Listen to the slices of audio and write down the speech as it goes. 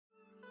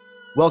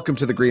Welcome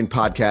to the Green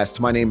Podcast.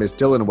 My name is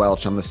Dylan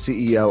Welch. I'm the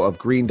CEO of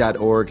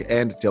green.org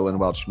and Dylan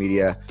Welch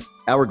Media.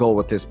 Our goal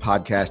with this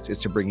podcast is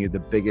to bring you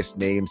the biggest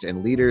names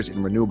and leaders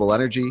in renewable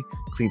energy,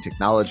 clean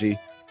technology,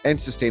 and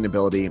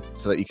sustainability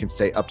so that you can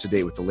stay up to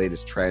date with the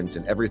latest trends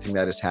and everything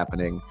that is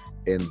happening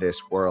in this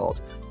world.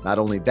 Not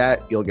only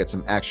that, you'll get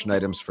some action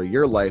items for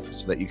your life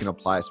so that you can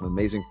apply some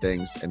amazing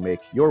things and make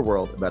your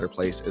world a better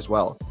place as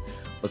well.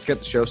 Let's get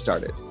the show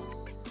started.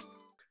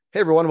 Hey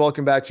everyone,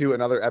 welcome back to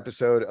another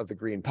episode of the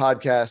Green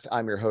Podcast.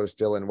 I'm your host,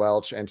 Dylan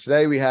Welch, and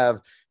today we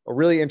have a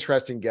really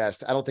interesting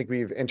guest. I don't think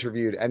we've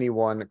interviewed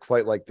anyone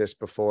quite like this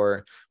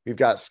before. We've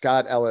got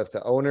Scott Elliff,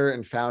 the owner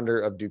and founder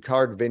of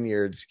Ducard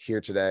Vineyards,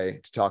 here today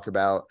to talk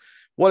about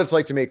what it's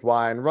like to make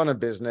wine, run a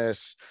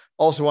business.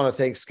 Also want to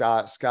thank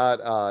Scott.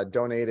 Scott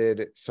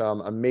donated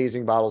some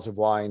amazing bottles of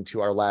wine to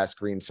our last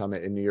Green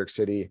Summit in New York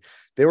City.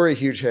 They were a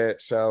huge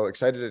hit, so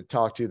excited to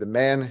talk to the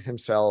man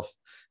himself.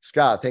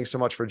 Scott, thanks so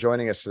much for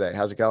joining us today.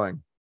 How's it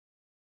going?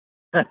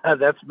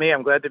 That's me.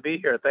 I'm glad to be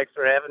here. Thanks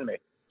for having me.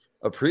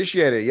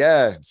 Appreciate it.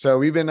 Yeah. So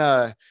we've been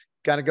kind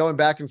of going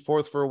back and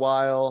forth for a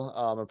while.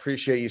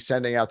 Appreciate you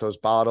sending out those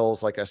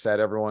bottles. Like I said,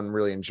 everyone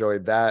really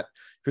enjoyed that.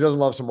 Who doesn't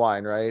love some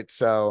wine, right?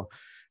 So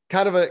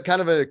kind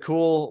of a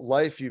cool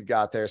life you've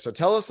got there. So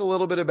tell us a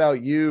little bit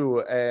about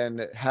you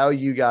and how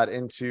you got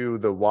into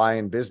the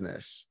wine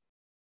business.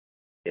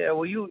 Yeah,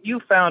 well,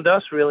 you found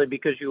us really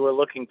because you were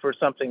looking for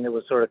something that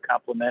was sort of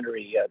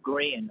complementary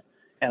green.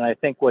 And I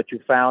think what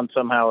you found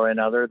somehow or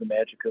another, the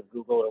magic of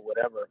Google or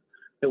whatever,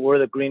 that we're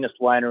the greenest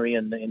winery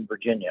in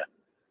Virginia.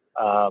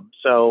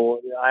 So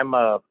I'm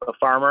a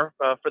farmer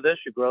for this.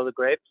 You grow the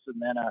grapes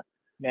and then a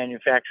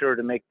manufacturer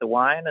to make the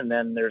wine. And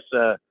then there's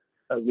a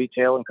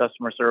retail and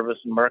customer service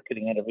and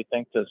marketing and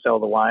everything to sell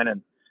the wine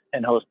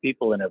and host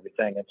people and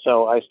everything. And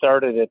so I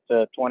started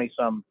at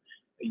 20-some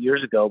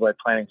years ago by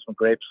planting some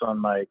grapes on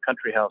my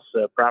country house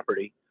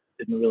property.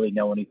 Didn't really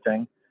know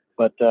anything,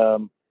 but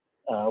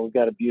we've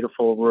got a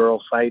beautiful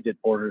rural site. It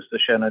borders the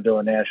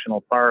Shenandoah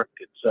National Park.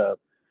 It's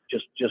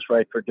just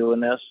right for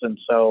doing this. And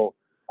so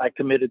I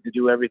committed to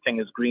do everything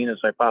as green as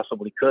I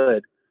possibly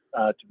could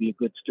to be a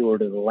good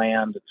steward of the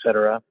land, et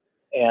cetera.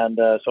 And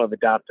so I've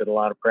adopted a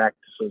lot of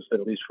practices that,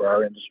 at least for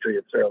our industry,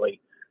 are fairly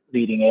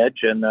leading edge.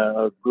 And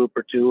a group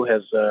or two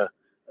has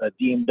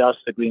deemed us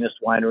the greenest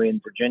winery in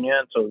Virginia.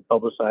 And so we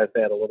publicized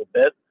that a little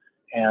bit.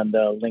 And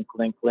link,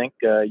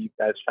 you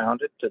guys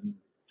found it. And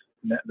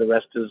the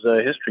rest is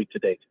history to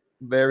date.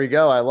 There we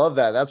go. I love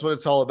that. That's what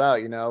it's all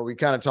about. You know, we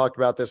kind of talked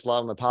about this a lot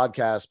on the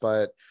podcast,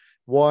 but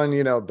one,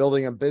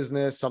 building a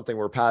business, something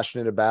we're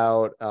passionate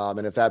about.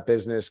 And if that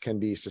business can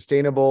be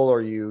sustainable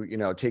or you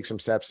take some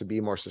steps to be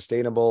more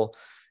sustainable,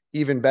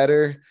 even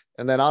better.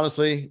 And then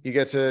honestly, you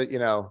get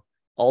to,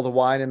 all the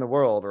wine in the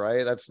world,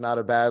 right? That's not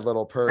a bad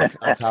little perk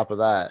on top of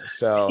that.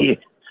 So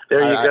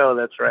there you go.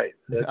 That's right.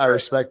 I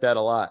respect that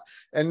a lot.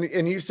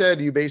 And you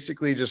said you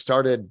basically just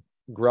started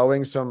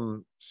growing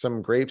some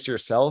grapes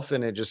yourself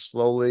and it just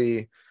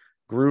slowly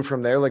grew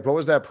from there. Like, what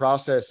was that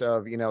process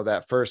of,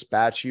 that first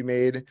batch you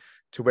made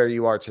to where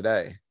you are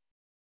today?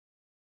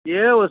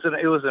 Yeah,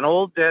 it was an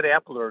old dead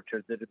apple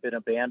orchard that had been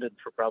abandoned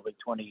for probably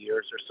 20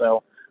 years or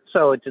so.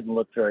 So it didn't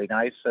look very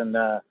nice. And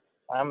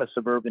I'm a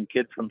suburban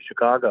kid from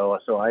Chicago,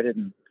 so I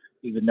didn't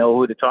even know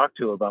who to talk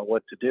to about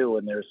what to do.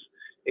 And there's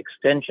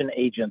extension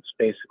agents,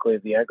 basically,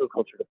 of the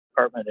agriculture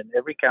department in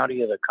every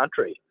county of the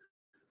country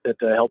that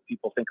help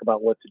people think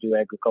about what to do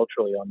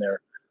agriculturally on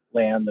their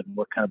land and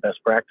what kind of best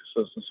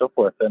practices and so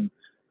forth. And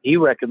he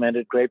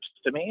recommended grapes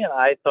to me, and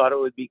I thought it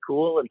would be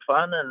cool and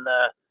fun.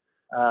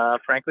 And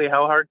frankly,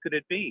 how hard could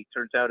it be?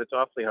 Turns out it's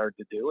awfully hard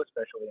to do,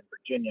 especially in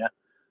Virginia.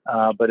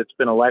 But it's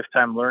been a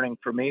lifetime learning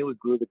for me. We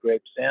grew the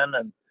grapes in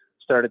and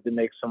started to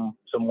make some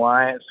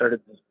wine,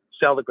 started to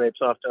sell the grapes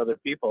off to other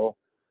people.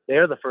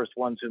 They're the first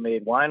ones who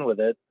made wine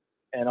with it.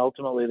 And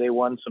ultimately they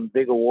won some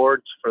big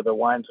awards for the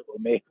wines that were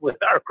made with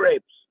our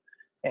grapes.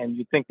 And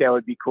you'd think that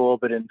would be cool,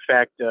 but in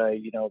fact,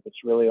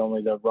 it's really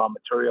only the raw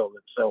material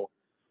that's so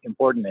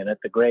important in it,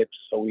 the grapes.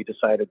 So we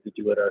decided to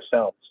do it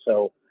ourselves.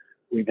 So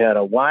we've had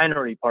a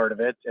winery part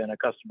of it and a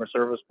customer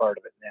service part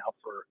of it now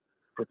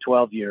for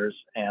 12 years.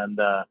 And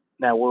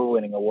now we're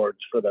winning awards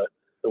for the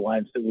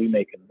wines that we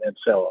make and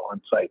sell on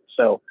site.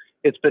 So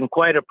it's been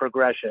quite a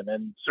progression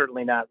and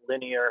certainly not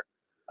linear.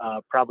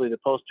 Probably the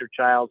poster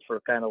child for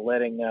kind of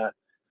letting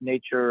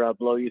nature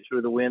blow you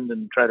through the wind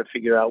and try to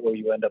figure out where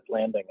you end up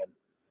landing. And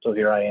so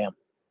here I am.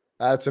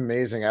 That's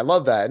amazing. I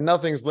love that. And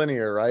nothing's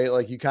linear, right?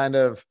 Like you kind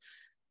of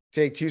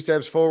take 2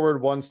 steps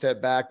forward, 1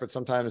 step back, but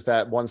sometimes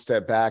that 1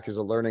 step back is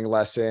a learning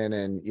lesson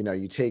and,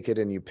 you take it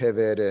and you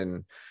pivot.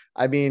 And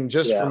I mean,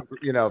 just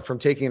from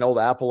taking an old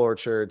apple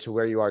orchard to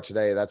where you are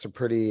today, that's a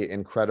pretty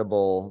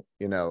incredible,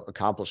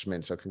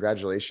 accomplishment. So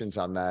congratulations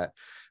on that.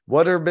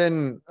 What have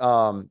been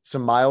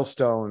some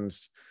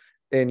milestones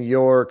in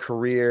your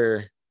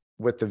career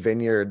with the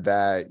vineyard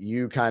that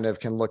you kind of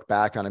can look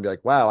back on and be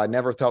like, wow, I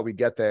never thought we'd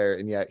get there.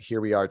 And yet here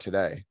we are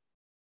today.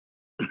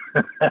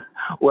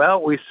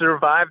 Well, we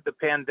survived the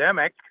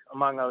pandemic,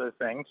 among other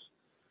things.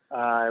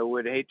 I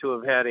would hate to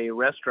have had a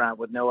restaurant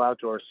with no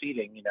outdoor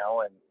seating,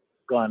 and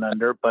gone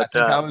under. I But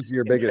think that was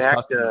your in biggest fact,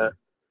 customer.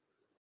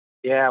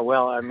 yeah,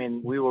 well, I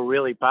mean, we were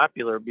really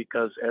popular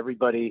because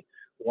everybody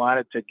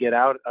wanted to get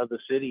out of the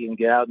city and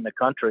get out in the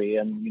country.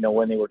 And,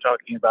 when they were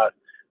talking about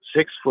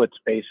 6-foot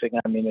spacing,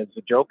 I mean, it's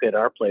a joke at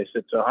our place.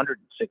 It's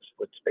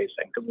 106-foot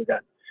spacing because we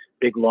got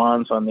big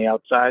lawns on the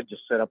outside,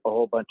 just set up a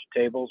whole bunch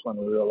of tables when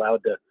we were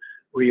allowed to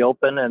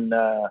reopen. And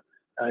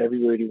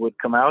everybody would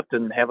come out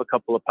and have a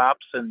couple of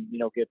pops and,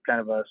 get kind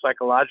of a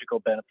psychological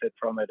benefit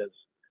from it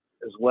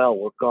as well.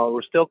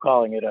 We're still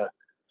calling it a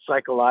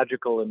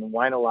psychological and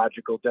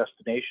winological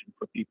destination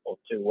for people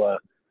to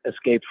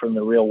escape from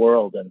the real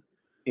world. And,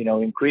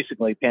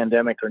 increasingly,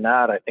 pandemic or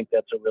not, I think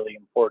that's a really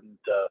important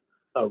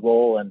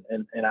role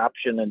and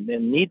option and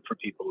need for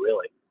people,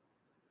 really.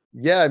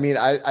 Yeah, I mean,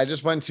 I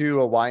just went to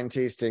a wine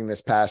tasting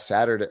this past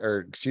Saturday,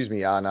 or excuse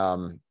me,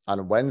 on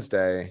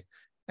Wednesday,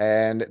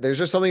 and there's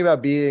just something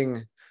about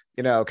being,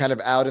 kind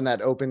of out in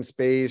that open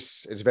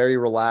space. It's very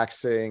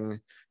relaxing.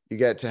 You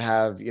get to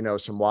have,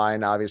 some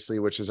wine, obviously,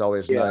 which is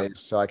always nice.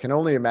 So I can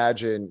only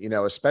imagine,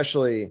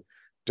 especially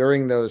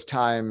during those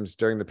times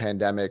during the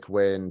pandemic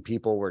when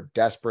people were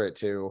desperate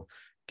to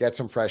get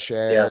some fresh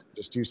air,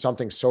 just do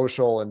something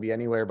social and be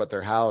anywhere but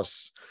their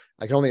house.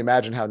 I can only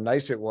imagine how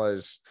nice it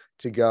was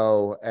to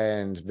go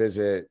and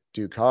visit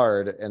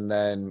Ducard. And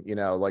then,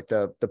 like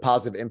the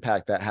positive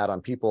impact that had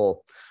on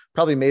people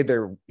probably made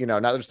their,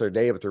 not just their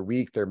day, but their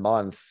week, their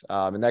month.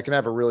 And that can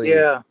have a really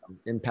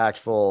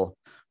impactful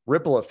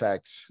ripple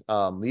effect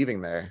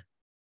leaving there.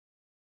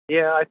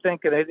 Yeah, I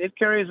think it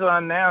carries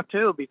on now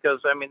too, because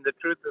I mean, the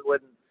truth is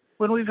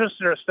when we first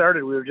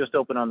started, we were just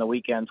open on the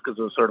weekends because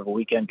it was sort of a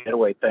weekend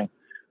getaway thing.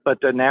 But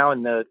now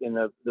in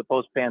the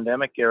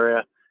post-pandemic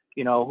era,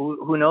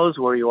 who knows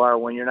where you are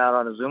when you're not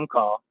on a Zoom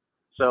call.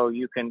 So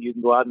you can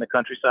go out in the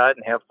countryside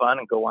and have fun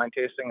and go wine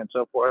tasting and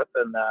so forth.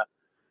 And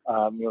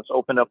it's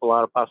opened up a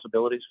lot of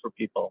possibilities for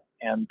people.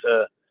 And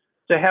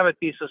to have it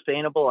be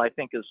sustainable, I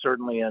think, is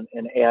certainly an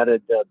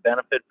added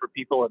benefit for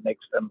people. It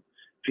makes them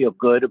feel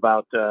good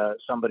about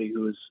somebody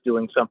who's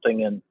doing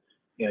something and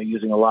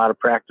using a lot of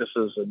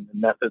practices and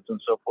methods and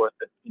so forth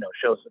that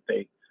shows that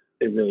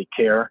they really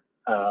care.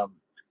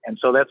 And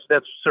so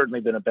that's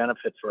certainly been a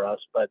benefit for us.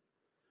 But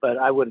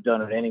I would have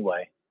done it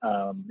anyway.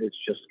 It's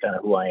just kind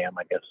of who I am,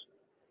 I guess.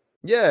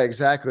 Yeah,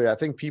 exactly. I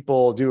think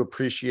people do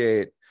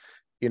appreciate,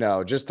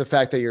 just the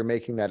fact that you're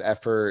making that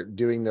effort,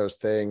 doing those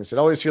things. It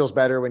always feels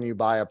better when you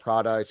buy a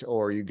product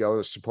or you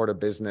go support a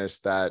business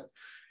that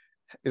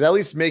is at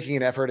least making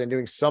an effort and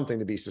doing something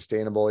to be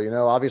sustainable.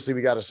 Obviously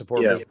we got to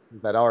support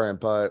businesses that aren't,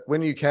 but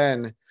when you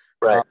can,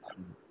 right.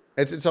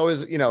 It's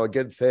always, a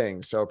good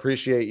thing. So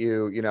appreciate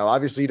you,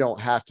 obviously you don't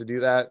have to do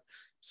that.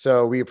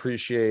 So we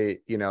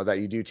appreciate, that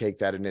you do take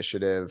that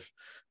initiative.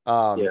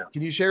 Can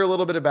you share a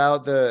little bit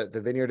about the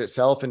vineyard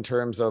itself in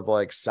terms of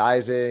like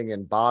sizing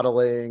and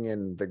bottling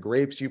and the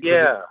grapes you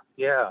produce?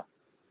 Yeah.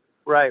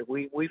 Right.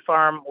 We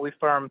farm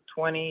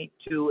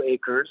 22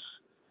 acres,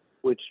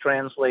 which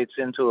translates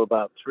into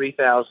about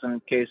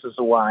 3,000 cases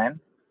of wine.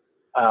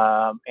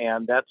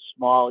 And that's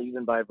small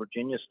even by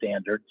Virginia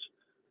standards.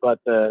 But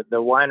the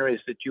wineries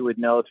that you would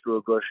know through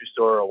a grocery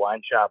store or a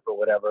wine shop or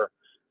whatever,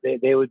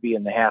 they would be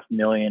in the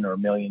 500,000 or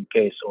 1,000,000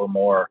 case or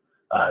more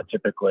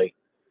typically.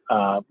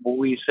 But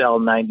we sell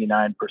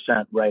 99%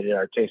 right at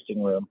our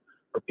tasting room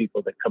for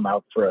people that come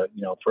out for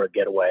a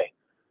getaway.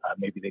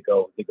 Maybe they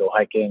go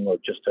hiking or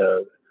just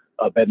a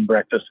bed and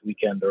breakfast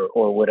weekend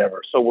or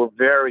whatever. So we're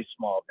very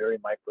small, very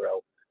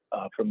micro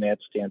from that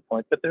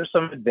standpoint. But there's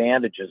some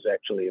advantages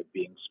actually of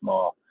being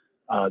small.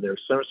 There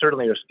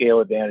certainly are scale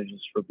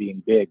advantages for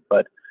being big,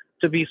 but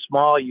to be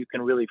small, you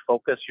can really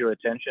focus your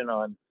attention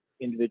on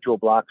individual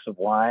blocks of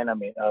wine. I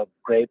mean,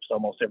 grapes,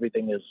 almost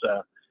everything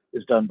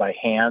is done by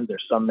hand.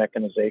 There's some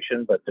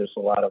mechanization, but there's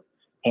a lot of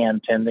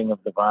hand tending of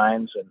the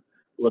vines and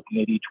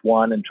looking at each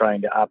one and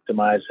trying to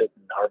optimize it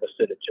and harvest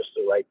it at just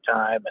the right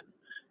time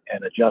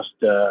and adjust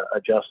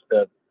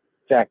the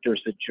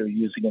factors that you're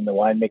using in the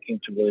winemaking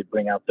to really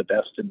bring out the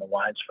best in the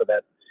wines for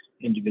that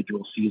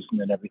individual season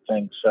and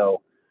everything.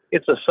 So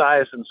it's a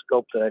size and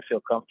scope that I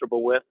feel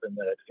comfortable with and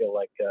that I feel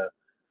like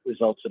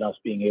results in us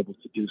being able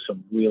to do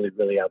some really,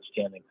 really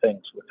outstanding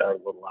things with our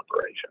little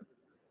operation.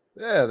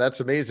 Yeah, that's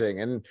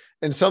amazing.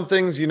 And some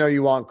things,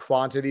 you want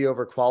quantity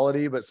over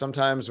quality, but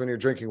sometimes when you're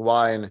drinking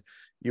wine,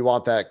 you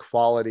want that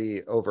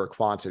quality over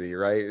quantity,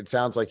 right? It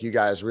sounds like you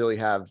guys really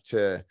have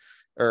to,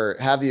 or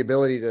have the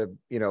ability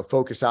to,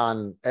 focus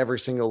on every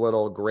single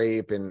little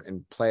grape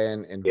and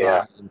plan and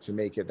vine to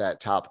make it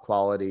that top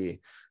quality.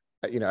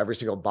 Every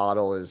single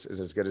bottle is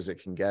as good as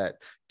it can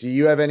get. Do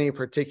you have any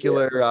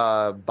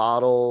particular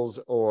bottles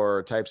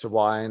or types of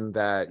wine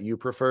that you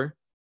prefer?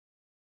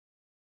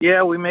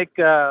 Yeah,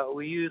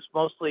 we use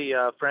mostly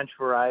French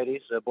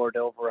varieties,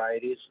 Bordeaux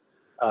varieties,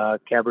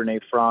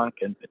 Cabernet Franc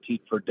and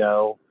Petit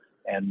Verdot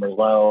and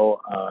Merlot.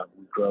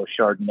 We grow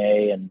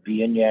Chardonnay and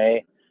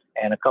Viognier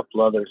and a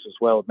couple others as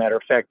well. Matter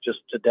of fact, just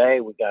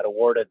today we got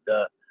awarded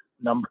the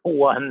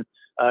 #1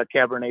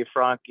 Cabernet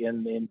Franc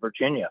in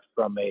Virginia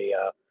from a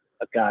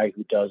guy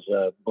who does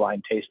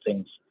blind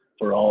tastings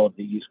for all of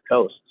the East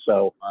Coast.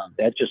 So Wow.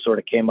 that just sort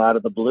of came out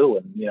of the blue,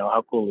 and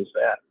how cool is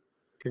that?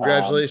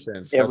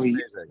 Congratulations. That's Every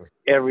amazing.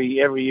 every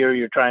year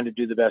you're trying to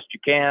do the best you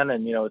can,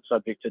 and it's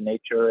subject to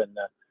nature and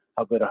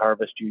how good a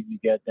harvest you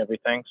get and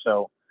everything.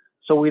 So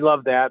we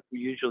love that.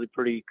 We're usually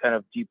pretty kind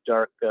of deep,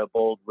 dark,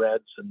 bold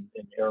reds and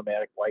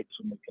aromatic whites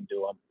when we can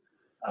do them,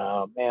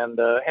 and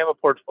have a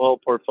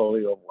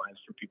portfolio of wines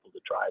for people to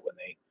try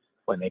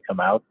when they come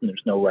out. And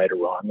there's no right or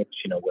wrong. It's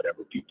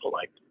whatever people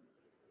like.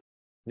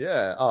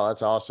 Yeah. Oh,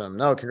 that's awesome.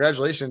 No,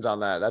 congratulations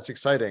on that. That's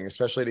exciting,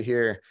 especially to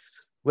hear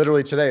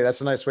literally today. That's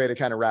a nice way to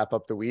kind of wrap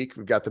up the week.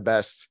 We've got the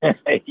best Yeah,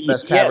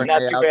 not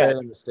Cabernet too out bad. there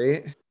in the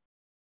state.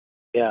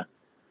 Yeah.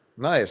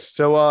 Nice.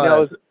 So,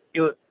 oh,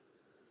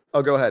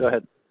 go Go ahead.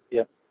 ahead.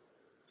 Yeah.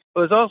 It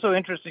was also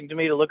interesting to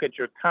me to look at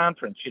your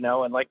conference,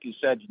 and like you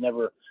said, you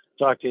never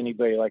talk to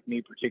anybody like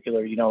me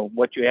particular.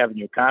 What you have in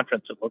your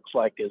conference, it looks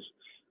like, is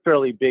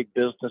fairly big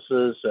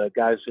businesses,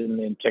 guys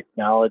in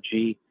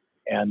technology,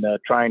 and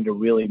trying to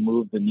really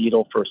move the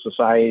needle for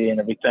society and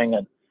everything.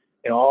 And,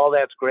 all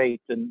that's great.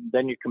 And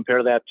then you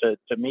compare that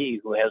to me,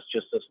 who has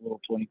just this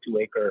little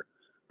 22-acre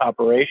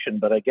operation.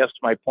 But I guess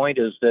my point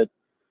is that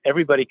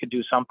everybody could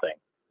do something.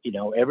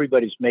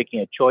 Everybody's making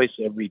a choice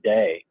every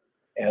day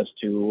as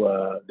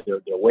to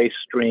their waste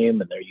stream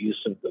and their use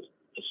of the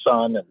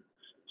sun and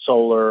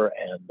solar,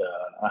 and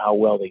how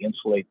well they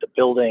insulate the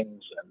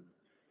buildings, and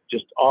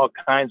just all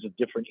kinds of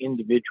different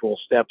individual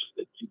steps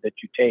that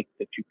you take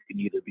that you can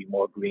either be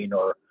more green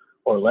or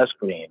less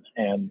green.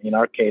 And in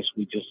our case,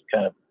 we just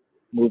kind of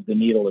move the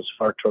needle as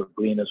far toward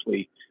green as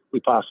we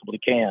possibly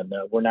can.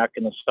 We're not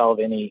going to solve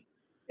any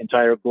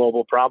entire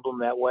global problem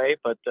that way,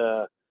 but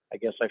I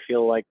guess I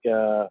feel like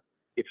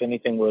if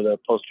anything, we're the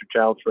poster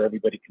child for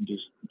everybody can do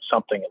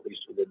something, at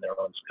least within their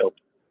own scope.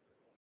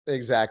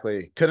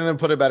 Exactly. Couldn't have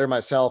put it better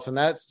myself. And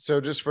that's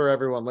so just for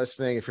everyone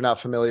listening, if you're not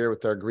familiar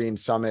with our green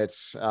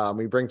summits,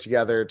 we bring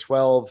together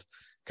 12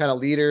 kind of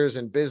leaders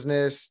in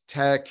business,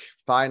 tech,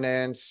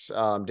 finance,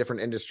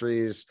 different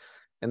industries,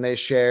 and they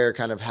share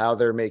kind of how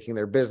they're making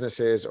their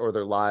businesses or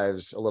their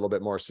lives a little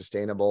bit more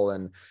sustainable.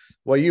 And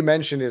what you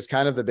mentioned is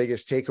kind of the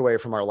biggest takeaway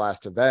from our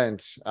last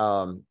event.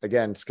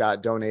 Again,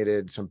 Scott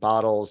donated some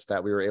bottles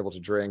that we were able to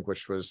drink,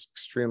 which was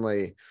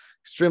extremely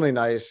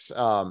nice.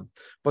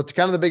 But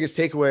the biggest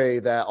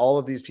takeaway that all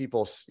of these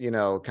people,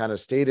 kind of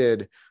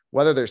stated,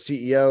 whether they're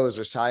CEOs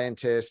or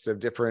scientists of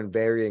different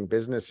varying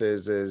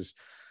businesses, is,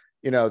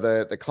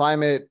 the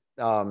climate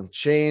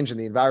change and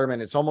the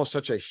environment. It's almost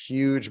such a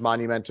huge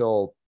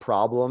monumental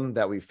problem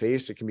that we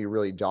face. It can be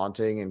really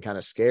daunting and kind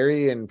of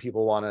scary, and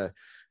people want to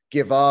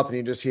give up, and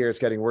you just hear it's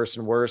getting worse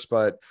and worse.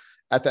 But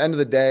at the end of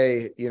the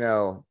day,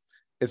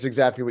 it's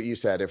exactly what you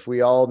said. If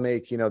we all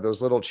make,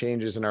 those little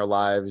changes in our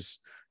lives,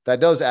 that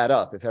does add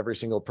up if every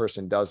single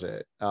person does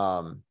it.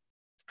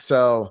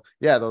 So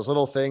yeah, those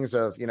little things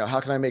of, how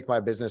can I make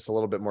my business a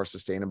little bit more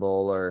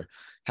sustainable, or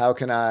how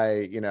can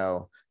I,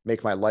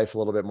 make my life a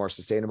little bit more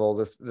sustainable?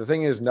 The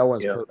thing is, no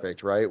one's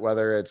perfect, right?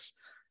 Whether it's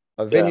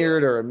a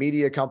vineyard or a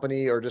media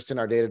company or just in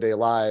our day-to-day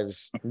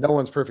lives, no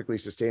one's perfectly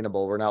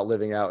sustainable. We're not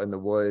living out in the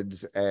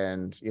woods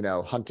and,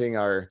 hunting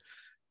our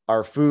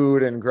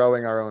food and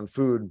growing our own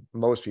food.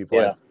 Most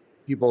people,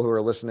 people who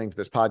are listening to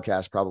this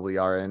podcast probably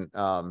aren't.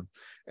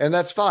 And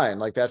that's fine.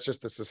 Like, that's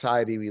just the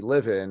society we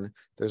live in.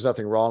 There's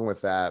nothing wrong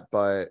with that.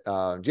 But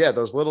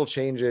those little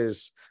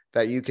changes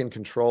that you can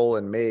control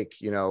and make,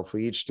 if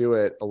we each do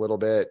it a little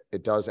bit,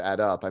 it does add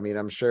up. I mean,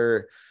 I'm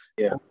sure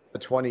the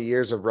 20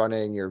 years of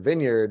running your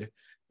vineyard,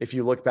 if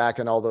you look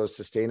back on all those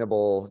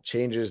sustainable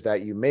changes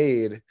that you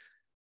made,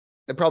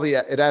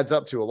 it adds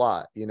up to a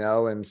lot,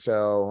 and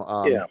so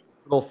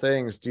little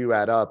things do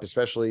add up,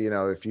 especially,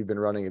 if you've been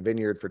running a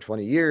vineyard for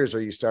 20 years,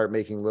 or you start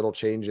making little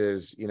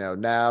changes,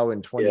 now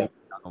in 20 years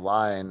down the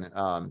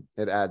line,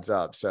 it adds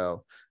up.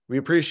 So we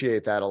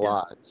appreciate that a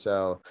lot.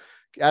 So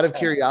out of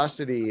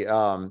curiosity,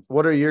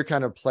 what are your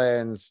kind of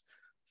plans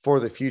for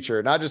the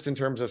future, not just in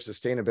terms of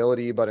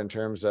sustainability, but in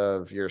terms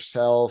of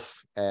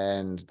yourself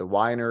and the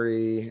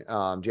winery?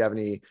 Do you have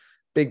any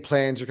big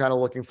plans you're kind of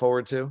looking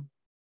forward to?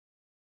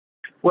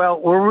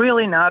 Well, we're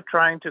really not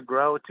trying to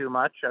grow too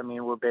much. I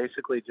mean, we're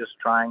basically just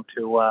trying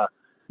to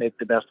make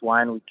the best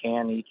wine we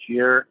can each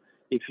year.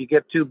 If you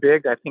get too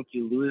big, I think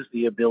you lose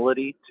the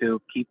ability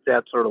to keep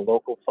that sort of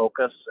local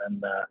focus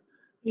and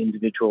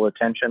individual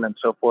attention and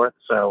so forth.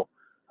 So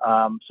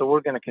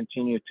we're going to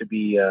continue to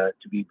be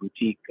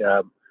boutique.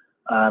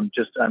 I'm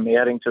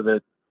adding to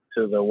the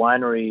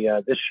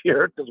winery this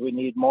year because we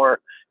need more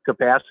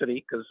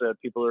capacity, because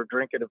people are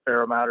drinking a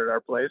fair amount at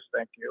our place.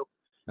 Thank you.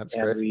 That's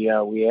and great.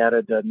 we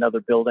added another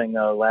building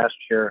last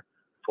year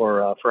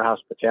for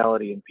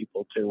hospitality and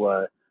people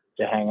to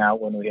hang out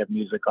when we have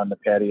music on the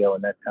patio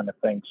and that kind of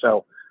thing.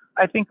 So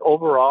I think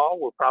overall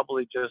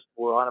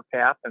we're on a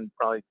path and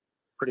probably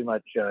pretty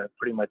much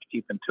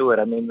keeping to it.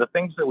 I mean, the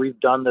things that we've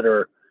done that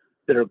are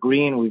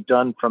green, we've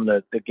done from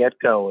the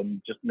get-go,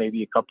 and just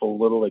maybe a couple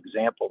little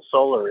examples.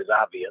 Solar is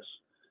obvious,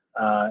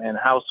 and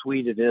how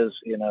sweet it is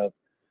in a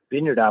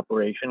vineyard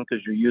operation,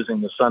 because you're using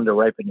the sun to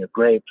ripen your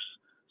grapes.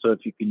 So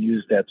if you can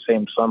use that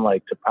same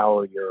sunlight to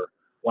power your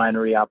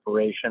winery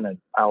operation and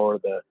power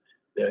the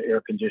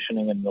air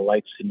conditioning and the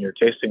lights in your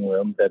tasting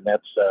room, then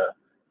that's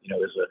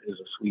is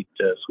a sweet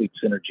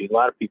synergy. A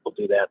lot of people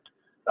do that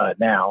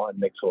now, and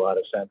makes a lot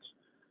of sense.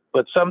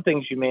 But some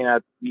things you may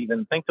not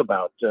even think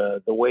about.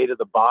 The weight of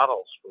the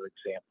bottles, for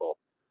example.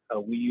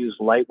 We use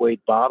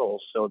lightweight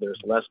bottles, so there's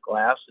less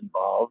glass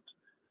involved,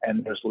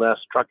 and there's less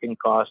trucking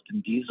cost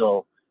and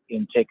diesel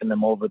in taking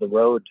them over the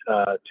road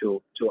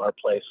to our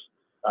place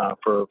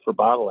for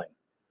bottling.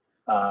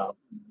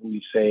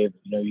 We save,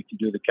 you can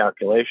do the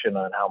calculation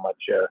on how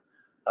much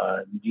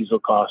diesel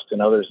cost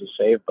and others is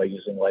saved by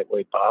using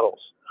lightweight bottles.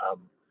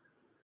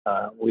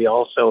 We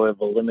also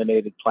have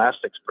eliminated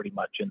plastics pretty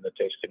much in the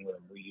tasting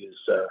room. We use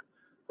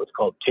what's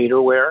called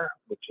taterware,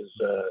 which is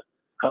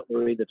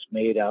cutlery that's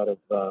made out of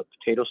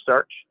potato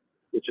starch,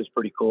 which is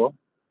pretty cool.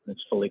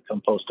 It's fully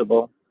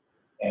compostable.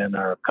 And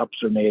our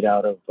cups are made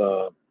out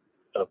of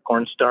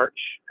cornstarch.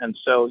 And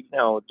so,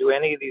 do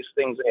any of these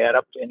things add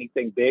up to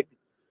anything big?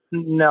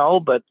 No,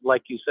 but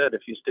like you said,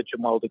 if you stitch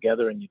them all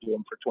together and you do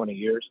them for 20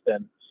 years,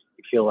 then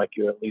you feel like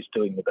you're at least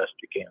doing the best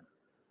you can.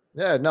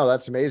 Yeah, no,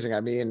 that's amazing. I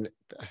mean,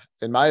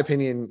 in my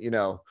opinion,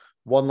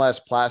 one less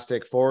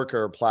plastic fork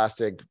or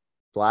plastic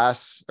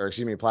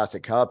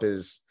plastic cup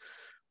is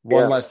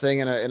one less thing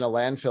in a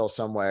landfill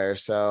somewhere.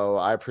 So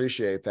I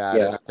appreciate that.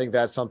 Yeah. And I think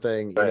that's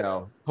something,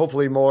 Right.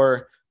 hopefully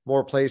more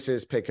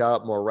places pick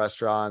up, more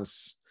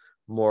restaurants,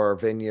 more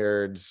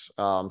vineyards.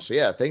 So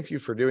yeah, thank you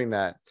for doing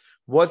that.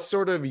 What's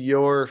sort of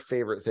your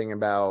favorite thing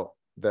about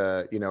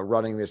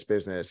running this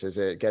business? Is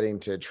it getting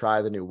to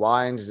try the new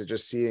wines? Is it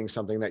just seeing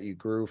something that you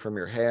grew from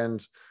your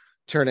hands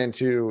turn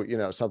into,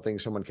 something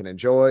someone can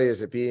enjoy?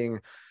 Is it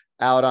being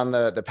out on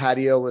the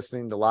patio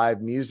listening to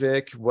live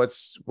music? What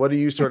do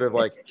you sort of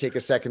like take a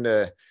second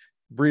to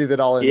breathe it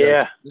all in?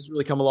 Yeah. This has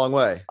really come a long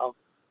way.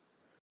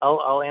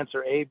 I'll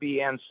answer A,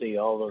 B, and C,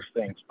 all those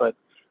things. But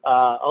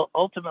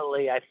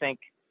ultimately, I think,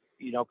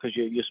 because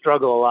you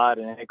struggle a lot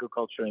in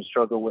agriculture and you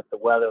struggle with the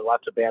weather,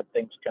 lots of bad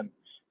things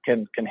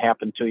can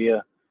happen to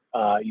you.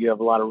 You have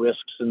a lot of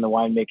risks in the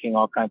winemaking,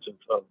 all kinds of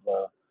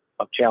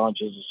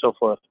challenges and so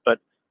forth. But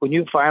when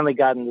you've finally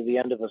gotten to the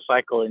end of a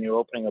cycle and you're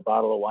opening a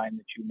bottle of wine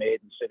that you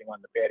made and sitting on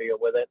the patio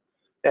with it,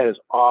 that is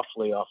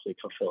awfully, awfully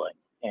fulfilling.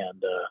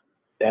 And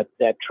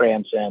that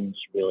transcends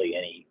really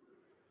any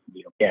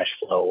cash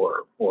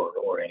flow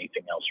or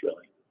anything else,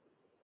 really.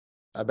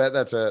 I bet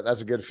that's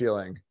a good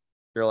feeling.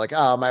 You're like,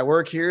 my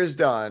work here is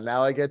done.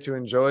 Now I get to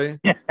enjoy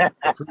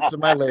the fruits of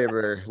my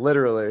labor,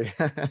 literally.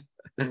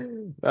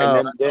 And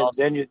That's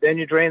awesome. then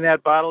you drain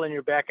that bottle and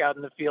you're back out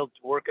in the field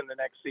to work in the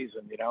next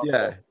season.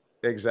 Yeah,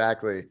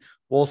 exactly.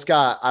 Well,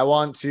 Scott, I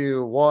want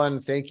to,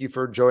 one, thank you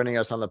for joining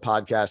us on the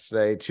podcast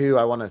today. Two,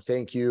 I want to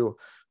thank you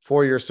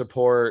for your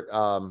support,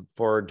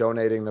 for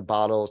donating the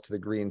bottles to the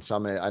Green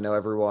Summit. I know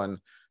everyone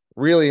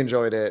really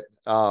enjoyed it.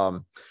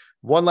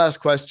 One last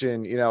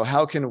question,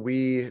 how can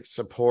we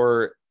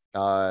support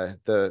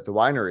the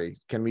winery?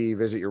 Can we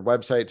visit your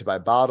website to buy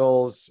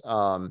bottles?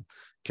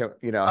 Thank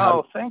you.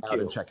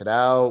 And check it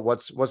out.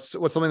 What's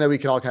something that we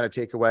can all kind of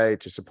take away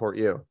to support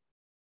you?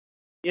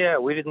 Yeah,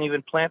 we didn't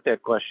even plant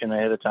that question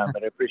ahead of time,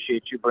 but I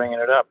appreciate you bringing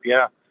it up.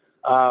 Yeah.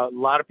 A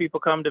lot of people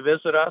come to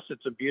visit us.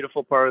 It's a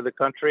beautiful part of the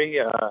country.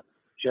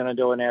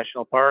 Shenandoah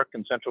National Park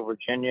in Central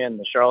Virginia and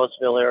the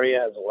Charlottesville area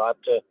has a lot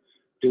to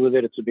do with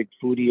it. It's a big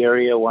foodie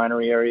area,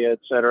 winery area, et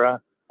cetera.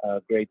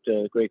 Great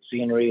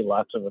scenery,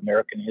 lots of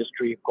American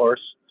history, of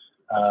course,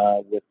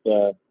 with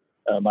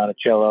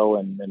Monticello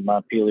and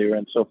Montpelier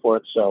and so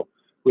forth. So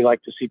we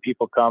like to see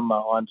people come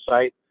on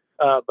site.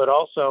 But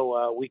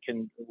also you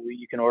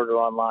can order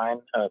online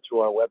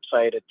through our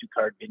website at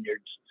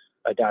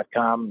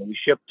ducardvineyards.com. We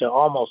ship to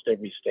almost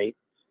every state.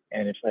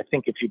 And if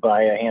you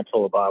buy a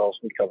handful of bottles,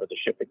 we cover the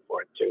shipping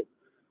for it too.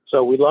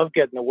 So we love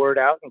getting the word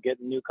out and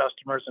getting new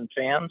customers and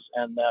fans.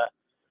 And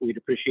we'd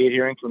appreciate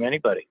hearing from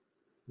anybody.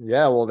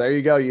 Yeah, well, there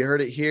you go. You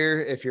heard it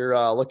here. If you're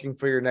looking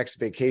for your next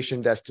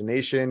vacation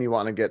destination, you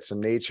want to get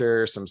some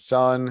nature, some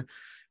sun,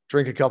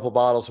 drink a couple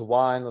bottles of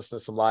wine, listen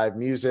to some live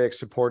music,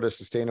 support a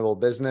sustainable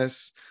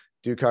business,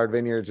 Ducard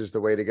Vineyards is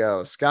the way to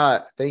go.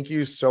 Scott, thank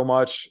you so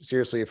much,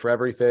 seriously, for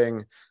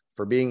everything,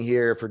 for being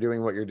here, for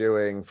doing what you're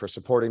doing, for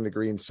supporting the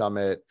Green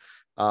Summit.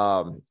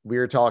 We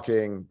were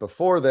talking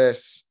before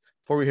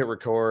we hit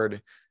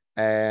record,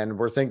 and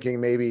we're thinking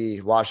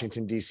maybe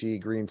Washington, D.C.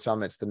 Green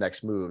Summit's the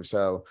next move.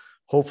 So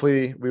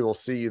hopefully we will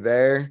see you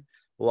there.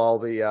 We'll all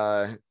be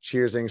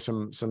cheersing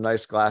some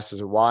nice glasses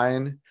of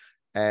wine.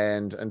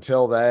 And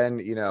until then,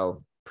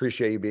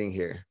 appreciate you being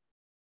here.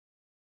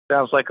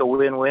 Sounds like a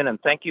win-win, and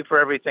thank you for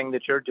everything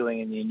that you're doing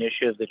and the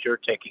initiative that you're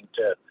taking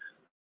to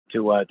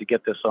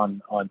get this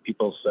on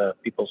people's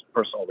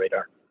personal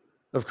radar.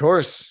 Of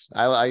course,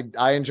 I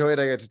enjoy it.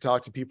 I get to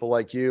talk to people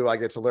like you. I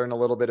get to learn a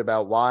little bit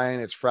about wine.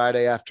 It's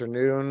Friday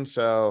afternoon,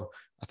 so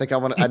I think I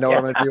know what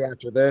I'm going to do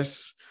after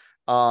this.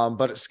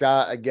 But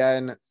Scott,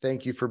 again,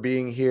 thank you for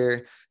being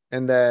here.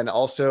 And then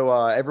also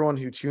everyone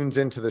who tunes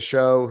into the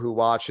show, who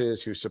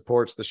watches, who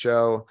supports the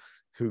show,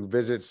 who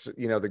visits,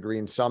 the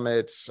Green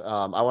Summits.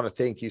 I want to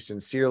thank you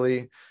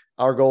sincerely.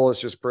 Our goal is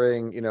just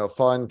bring,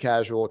 fun,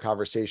 casual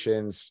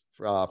conversations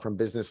from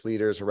business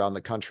leaders around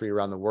the country,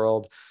 around the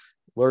world,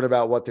 learn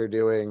about what they're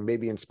doing,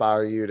 maybe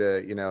inspire you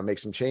to, make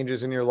some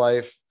changes in your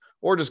life,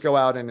 or just go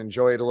out and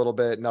enjoy it a little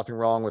bit. Nothing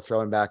wrong with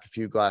throwing back a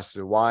few glasses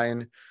of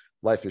wine.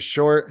 Life is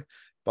short.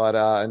 But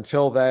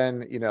until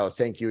then,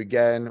 thank you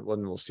again. And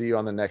we'll see you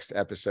on the next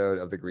episode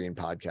of the Green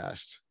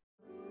Podcast.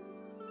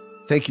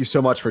 Thank you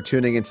so much for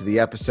tuning into the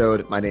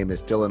episode. My name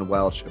is Dylan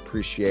Welch.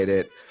 Appreciate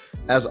it.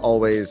 As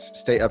always,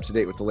 stay up to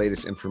date with the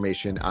latest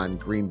information on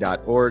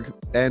green.org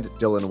and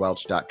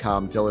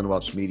dylanwelch.com. Dylan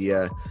Welch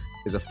Media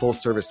is a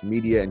full-service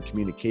media and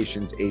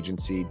communications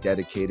agency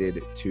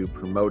dedicated to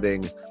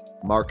promoting,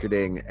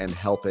 marketing, and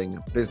helping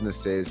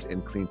businesses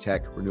in clean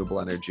tech,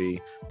 renewable energy,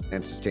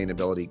 and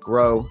sustainability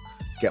grow,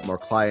 get more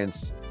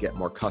clients, get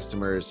more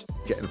customers,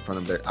 get in front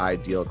of their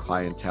ideal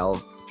clientele.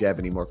 If you have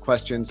any more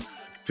questions,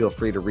 feel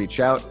free to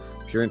reach out.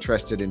 If you're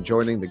interested in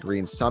joining the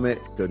Green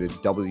Summit, go to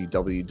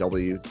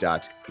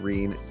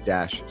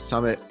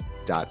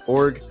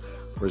www.green-summit.org.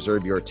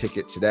 Reserve your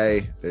ticket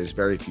today. There's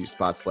very few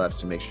spots left,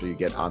 so make sure you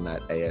get on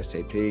that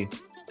ASAP.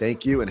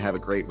 Thank you and have a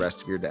great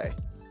rest of your day.